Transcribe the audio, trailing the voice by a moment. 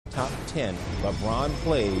top 10 LeBron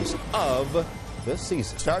plays of the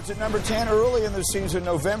season. Starts at number 10 early in the season,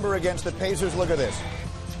 November against the Pacers. Look at this.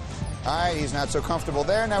 All right, he's not so comfortable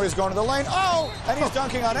there. Now he's going to the lane. Oh, and he's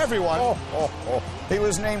dunking on everyone. He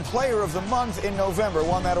was named Player of the Month in November.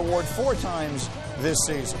 Won that award 4 times this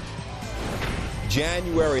season.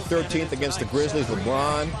 January 13th against the Grizzlies,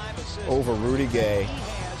 LeBron over Rudy Gay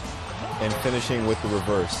and finishing with the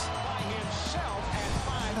reverse.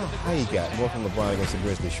 How you got more from LeBron against the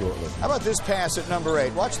Grizzlies shortly? How about this pass at number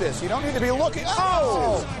 8? Watch this. You don't need to be looking.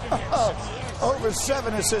 Oh! Over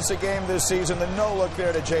 7 assists a game this season. The no-look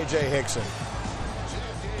there to J.J. Hickson.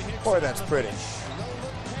 Boy, that's pretty.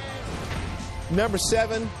 Number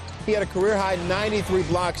 7, he had a career-high 93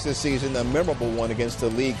 blocks this season, a memorable one against the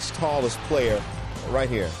league's tallest player right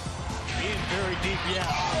here. Being very deep, yeah.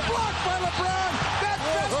 Blocked by LeBron. That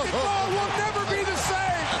basketball will never be the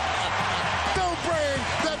same. Don't bring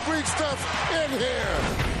that Greek stuff in here.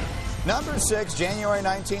 Number 6, January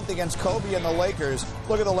 19th against Kobe and the Lakers.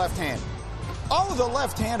 Look at the left hand. Oh, the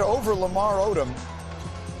left hand over Lamar Odom.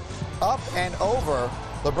 Up and over.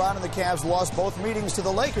 LeBron and the Cavs lost both meetings to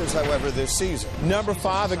the Lakers, however, this season. Number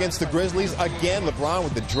 5 against the Grizzlies. Again, LeBron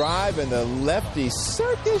with the drive and the lefty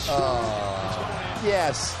circus shot.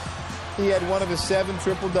 Yes. He had one of his 7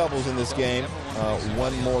 triple-doubles in this game.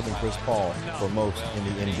 One more than Chris Paul for most in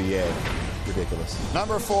the NBA. Ridiculous.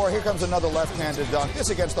 Number 4, here comes another left-handed dunk.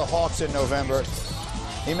 This against the Hawks in November.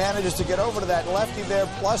 He manages to get over to that lefty there,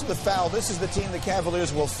 plus the foul. This is the team the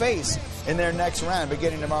Cavaliers will face in their next round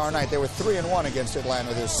beginning tomorrow night. They were 3-1 against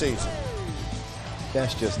Atlanta this season.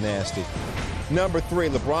 That's just nasty. Number 3,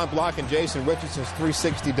 LeBron blocking Jason Richardson's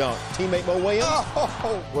 360 dunk. Teammate Mo Williams.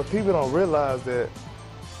 Oh. What people don't realize that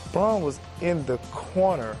LeBron was in the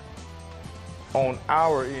corner on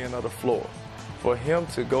our end of the floor. For him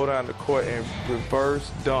to go down the court and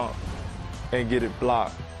reverse dunk and get it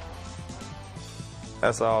blocked,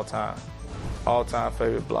 that's all-time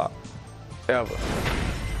favorite block ever.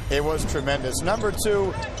 It was tremendous. Number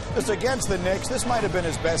 2, just against the Knicks. This might have been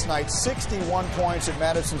his best night. 61 points at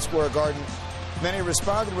Madison Square Garden. Then he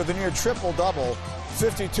responded with a near triple-double,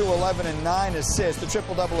 52, 11, and 9 assists. The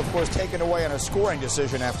triple-double, of course, taken away on a scoring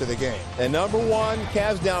decision after the game. And number 1,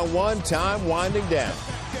 Cavs down 1, time winding down.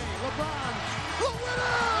 LeBron, the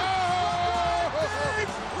winner!